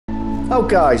Oh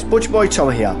guys, Butch Boy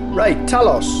Tom here. Right,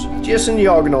 Talos. Jason the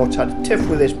Argonaut had a tiff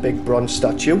with this big bronze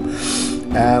statue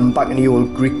back in the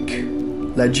old Greek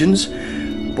legends,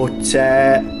 but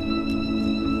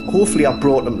hopefully I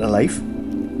brought them to life.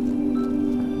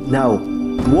 Now,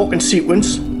 the walking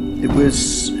sequence, it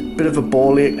was a bit of a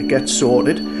ball ache to get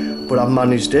sorted, but I've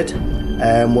managed it.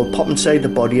 We'll pop inside the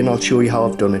body and I'll show you how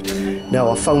I've done it. Now,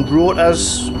 I found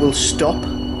rotors will stop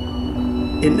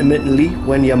intermittently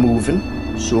when you're moving,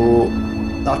 so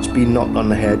that's been knocked on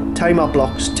the head. Timer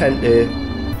blocks tend to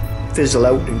fizzle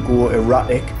out and go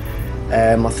erratic.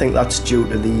 I think that's due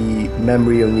to the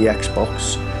memory on the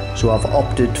Xbox, so I've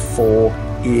opted for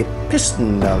a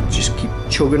piston now. Just keep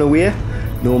chugging away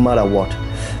no matter what.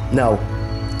 Now,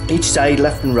 each side,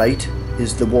 left and right,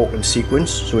 is the walking sequence,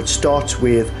 so it starts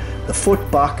with the foot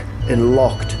back and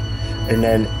locked, and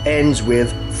then ends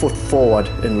with foot forward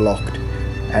and locked.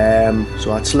 So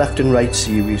that's left and right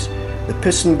series. The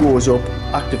piston goes up,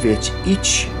 activates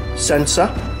each sensor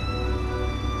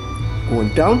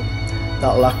going down.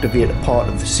 That'll activate a part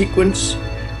of the sequence,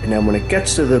 and then when it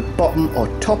gets to the bottom or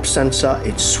top sensor,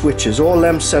 it switches all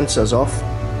them sensors off,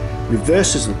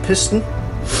 reverses the piston,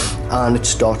 and it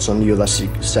starts on the other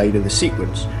side of the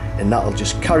sequence, and that'll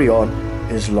just carry on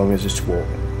as long as it's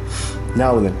walking.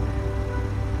 Now then,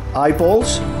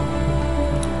 eyeballs,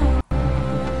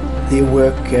 they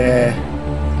work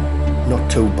not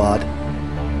too bad.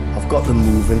 I've got them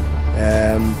moving.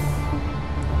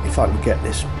 If I can get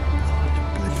this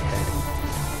bloody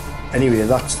head. Anyway,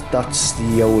 that's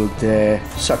the old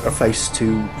sacrifice to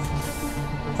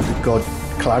the god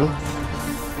clan.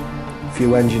 A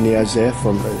few engineers there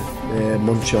from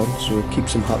Munch on, so it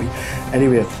keeps them happy.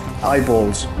 Anyway,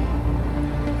 eyeballs,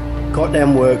 got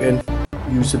them working.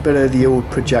 Used a bit of the old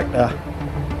projector.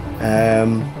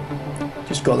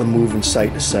 Just got them moving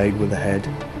side to side with the head.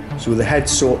 So the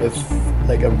head's sort of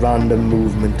like a random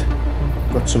movement.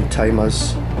 Got some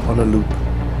timers on a loop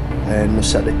and they're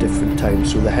set at different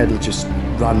times, so the head will just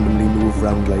randomly move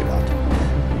around like that.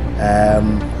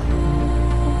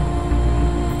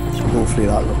 So hopefully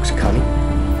that looks canny.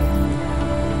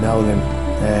 Now then,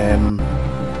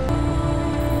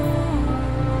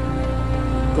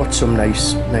 got some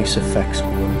nice effects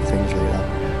going and things like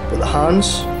that. But the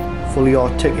hands, fully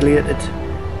articulated,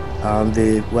 and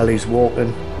while he's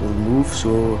walking will move,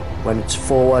 so when it's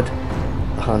forward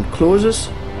the hand closes,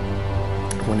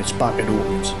 when it's back it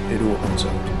opens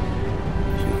out.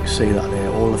 So you can see that there,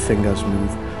 all the fingers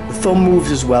move. The thumb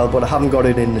moves as well, but I haven't got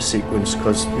it in the sequence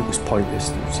because it was pointless.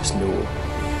 There was just no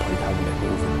point having it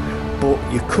moving. But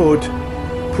you could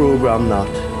program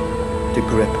that to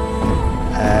grip.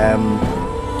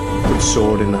 Put a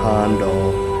sword in the hand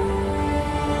or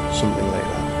something like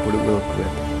that, but it will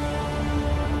grip.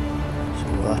 So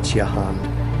that's your hand,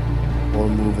 all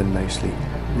moving nicely.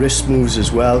 Wrist moves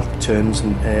as well, turns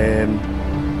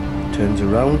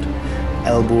around.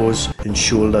 Elbows and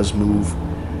shoulders move.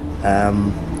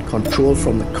 Control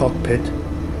from the cockpit,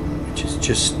 which is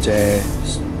just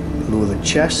below the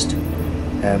chest.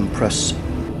 Press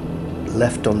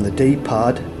left on the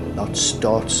D-pad, that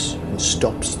starts and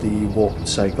stops the walking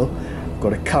cycle.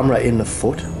 Got a camera in the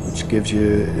foot, which gives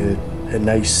you a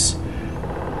nice,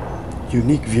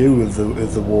 unique view of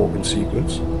the walking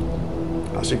sequence,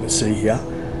 as you can see here.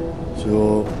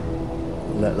 So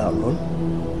let that run.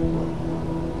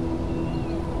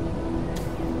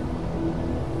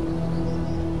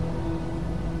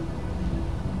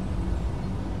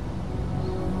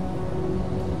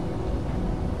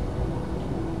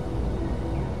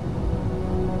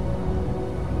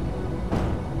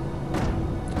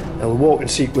 Now the walking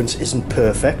sequence isn't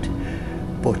perfect,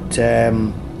 but I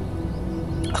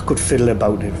could fiddle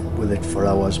about with it for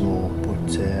hours more,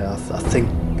 but I think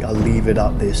I'll leave it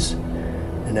at this.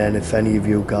 And then if any of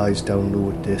you guys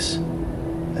download this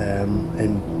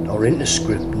and are into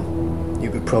scripting, you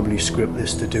could probably script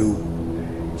this to do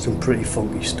some pretty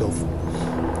funky stuff.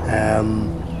 There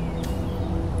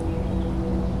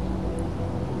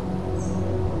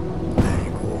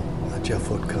you go, that's your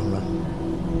foot camera.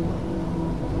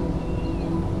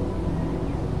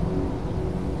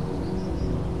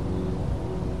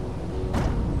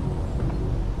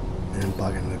 And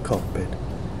back in the cockpit.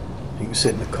 You can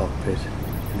sit in the cockpit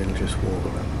and it'll just walk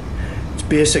around. It's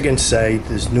basic inside,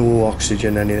 there's no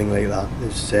oxygen, anything like that.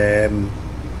 There's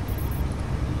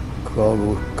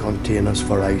cargo containers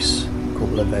for ice, a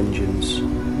couple of engines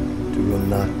to run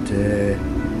that,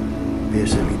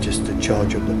 basically just to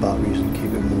charge up the batteries and keep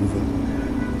it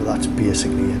moving. But that's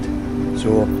basically it.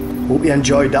 So, hope you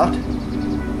enjoyed that.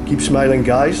 Keep smiling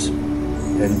guys,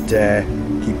 and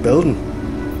keep building.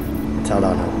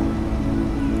 Ta-da now.